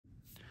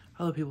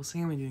Hello people, so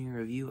I'm doing a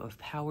review of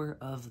Power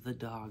of the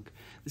Dog.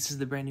 This is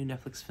the brand new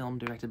Netflix film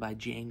directed by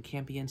Jane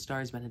Campion,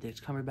 stars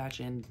Benedict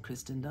Cumberbatch and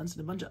Kristen Dunst,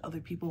 and a bunch of other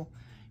people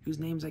whose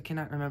names I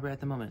cannot remember at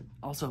the moment.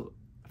 Also,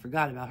 I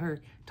forgot about her.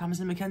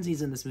 Thomasin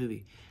McKenzie's in this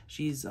movie.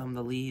 She's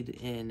the lead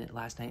in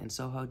Last Night in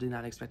Soho. Did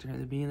not expect her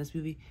to be in this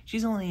movie.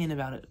 She's only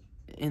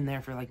in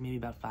there for like maybe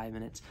about 5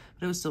 minutes,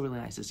 but it was still really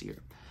nice to see her.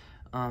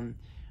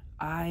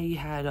 I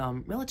had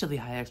relatively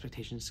high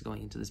expectations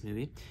going into this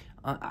movie.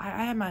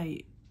 I had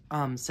my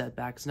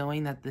setbacks,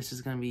 knowing that this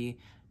is going to be,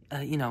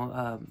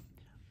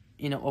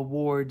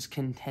 awards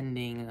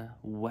contending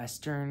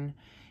Western.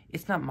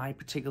 It's not my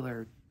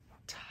particular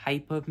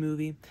type of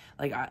movie.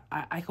 Like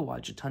I could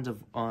watch tons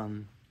of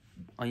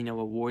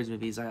awards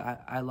movies.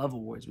 I love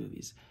awards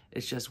movies.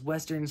 It's just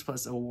Westerns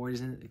plus awards,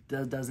 and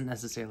it doesn't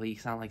necessarily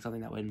sound like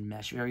something that would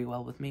mesh very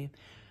well with me.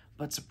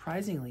 But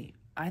surprisingly,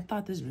 I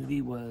thought this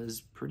movie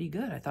was pretty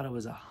good. I thought it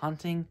was a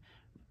haunting,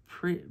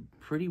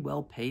 pretty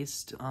well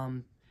paced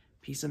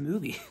piece of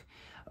movie.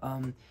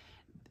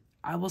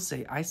 I will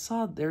say, I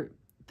saw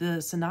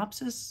the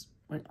synopsis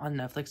on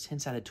Netflix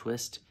hints at a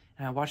twist,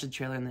 and I watched the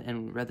trailer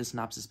and read the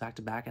synopsis back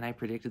to back, and I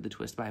predicted the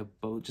twist by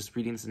both just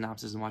reading the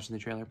synopsis and watching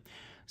the trailer.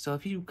 So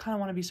if you kind of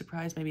want to be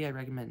surprised, maybe I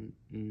recommend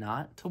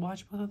not to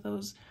watch both of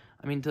those.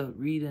 I mean, to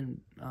read and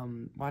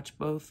watch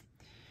both,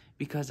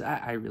 because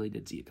I really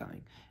did see it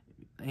coming.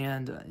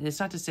 And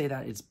it's not to say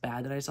that it's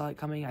bad that I saw it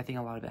coming. I think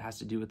a lot of it has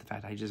to do with the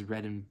fact I just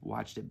read and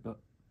watched it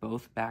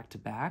both back to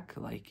back.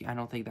 Like, I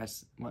don't think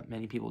that's what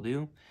many people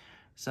do.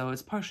 So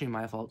it's partially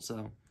my fault.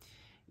 So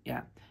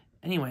yeah.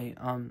 Anyway,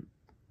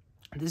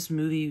 this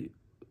movie,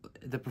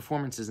 the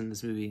performances in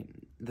this movie,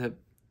 the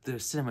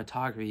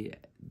cinematography,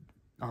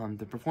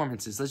 the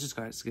performances, let's just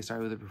get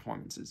started with the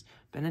performances.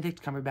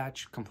 Benedict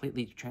Cumberbatch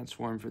completely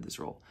transformed for this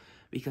role,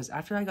 because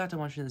after I got to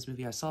watching this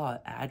movie, I saw an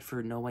ad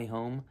for No Way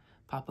Home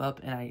pop up,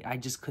 and I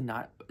just could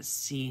not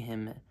see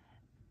him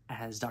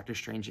as Doctor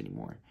Strange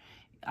anymore.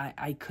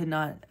 I could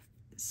not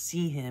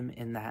see him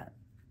in that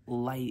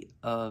light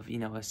of, a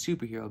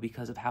superhero,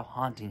 because of how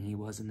haunting he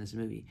was in this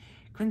movie.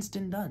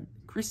 Kristen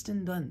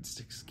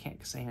Dunst,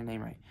 can't say her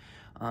name right.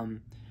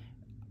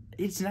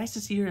 It's nice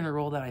to see her in a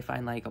role that I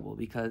find likable,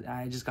 because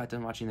I just got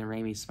done watching the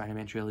Raimi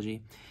Spider-Man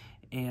trilogy,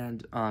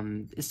 and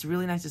it's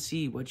really nice to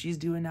see what she's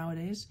doing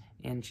nowadays,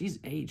 and she's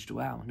aged.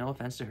 Wow, no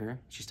offense to her,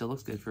 she still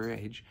looks good for her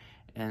age.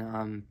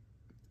 And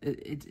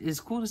it's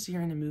cool to see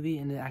her in a movie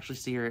and to actually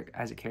see her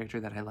as a character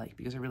that I like,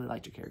 because I really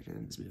liked her character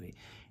in this movie.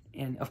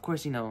 And of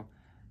course,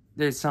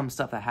 there's some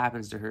stuff that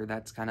happens to her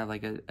that's kind of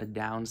like a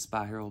down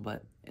spiral,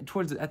 but at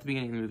the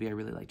beginning of the movie, I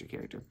really liked her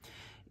character.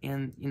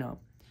 And,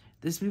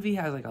 this movie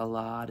has like a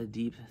lot of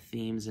deep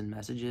themes and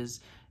messages,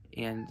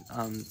 and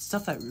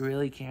stuff that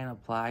really can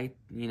apply,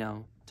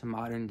 to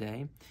modern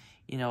day.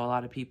 A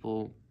lot of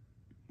people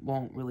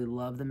won't really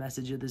love the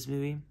message of this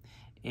movie,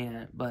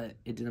 but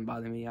it didn't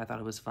bother me. I thought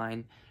it was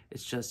fine.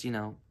 It's just,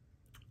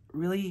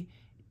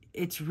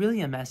 it's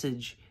really a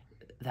message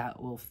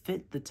that will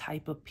fit the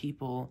type of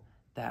people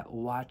that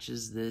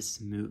watches this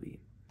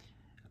movie,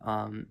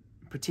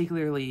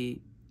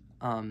 particularly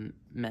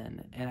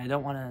men. And I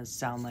don't want to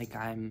sound like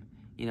I'm,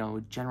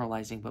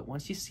 generalizing, but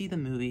once you see the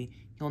movie,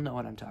 you'll know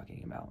what I'm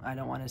talking about. I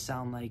don't want to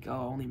sound like,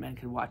 oh, only men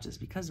could watch this,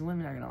 because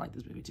women are going to like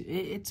this movie too.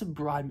 It's a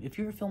broad, if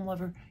you're a film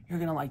lover, you're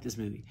going to like this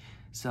movie.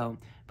 So,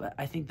 but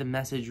I think the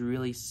message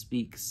really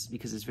speaks,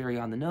 because it's very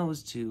on the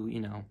nose to,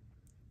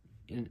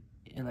 in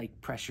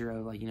like pressure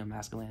of like,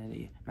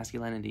 masculinity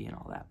and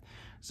all that.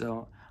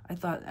 So I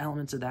thought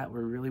elements of that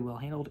were really well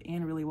handled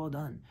and really well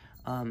done.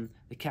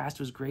 The cast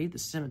was great. The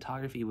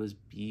cinematography was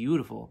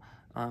beautiful.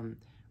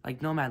 Like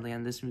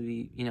Nomadland, this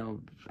movie,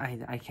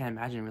 I can't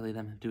imagine really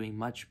them doing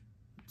much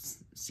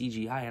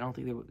CGI. I don't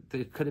think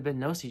there could have been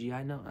no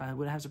CGI. No, it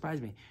wouldn't have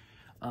surprised me.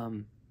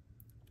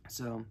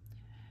 So,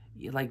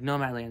 like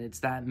Nomadland, it's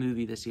that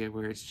movie this year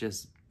where it's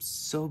just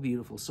so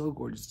beautiful, so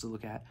gorgeous to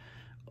look at.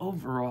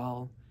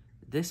 Overall,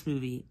 this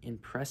movie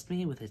impressed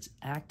me with its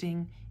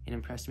acting, it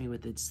impressed me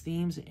with its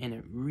themes, and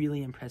it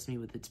really impressed me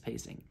with its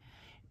pacing.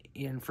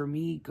 And for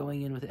me,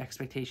 going in with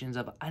expectations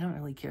of, I don't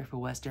really care for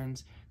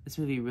Westerns, this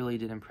movie really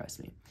did impress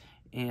me.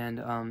 And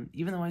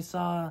even though I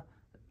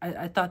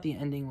thought the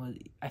ending was,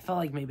 I felt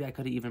like maybe I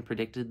could have even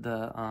predicted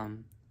the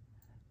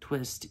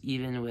twist,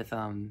 even with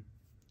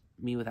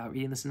me without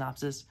reading the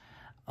synopsis.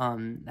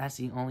 That's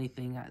the only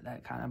thing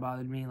that kind of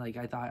bothered me. Like,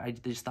 I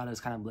just thought it was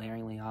kind of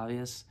blaringly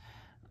obvious.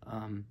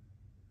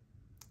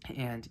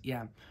 And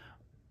yeah,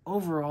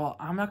 overall,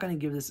 I'm not going to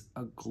give this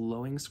a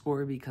glowing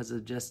score, because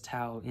of just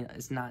how,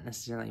 it's not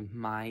necessarily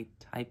my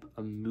type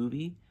of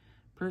movie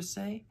per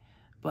se,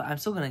 but I'm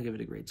still going to give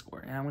it a great score.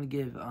 And I'm going to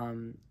give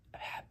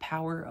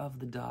Power of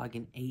the Dog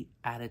an 8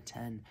 out of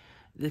 10.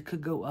 This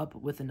could go up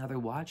with another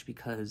watch,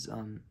 because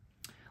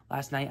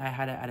last night I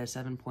had it at a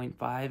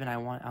 7.5, and I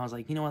was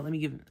like, you know what, I want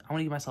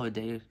to give myself a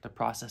day to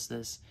process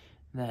this.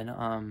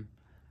 Then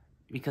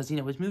because,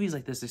 with movies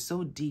like this, they're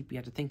so deep, you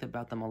have to think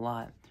about them a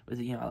lot. With,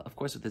 of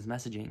course, with this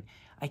messaging,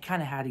 I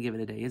kind of had to give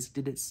it a day.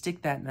 Did it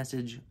stick that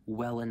message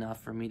well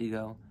enough for me to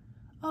go,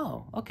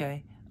 oh,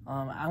 okay,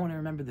 I want to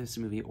remember this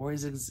movie, or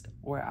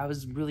or I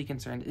was really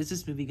concerned, is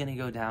this movie going to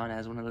go down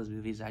as one of those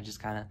movies I just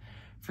kind of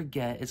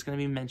forget? It's going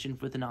to be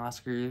mentioned with an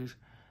Oscars,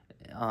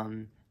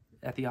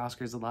 at the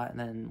Oscars a lot, and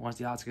then once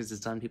the Oscars is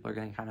done, people are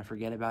going to kind of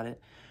forget about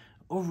it.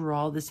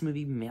 Overall, this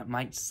movie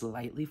might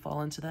slightly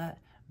fall into that,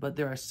 but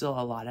there are still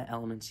a lot of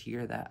elements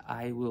here that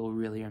I will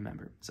really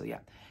remember. So yeah.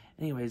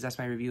 Anyways, that's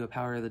my review of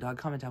Power of the Dog.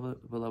 Comment down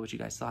below what you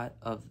guys thought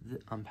of the,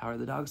 Power of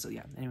the Dog. So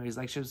yeah. Anyways,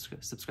 like, share,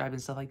 subscribe,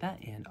 and stuff like that.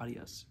 And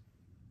adios.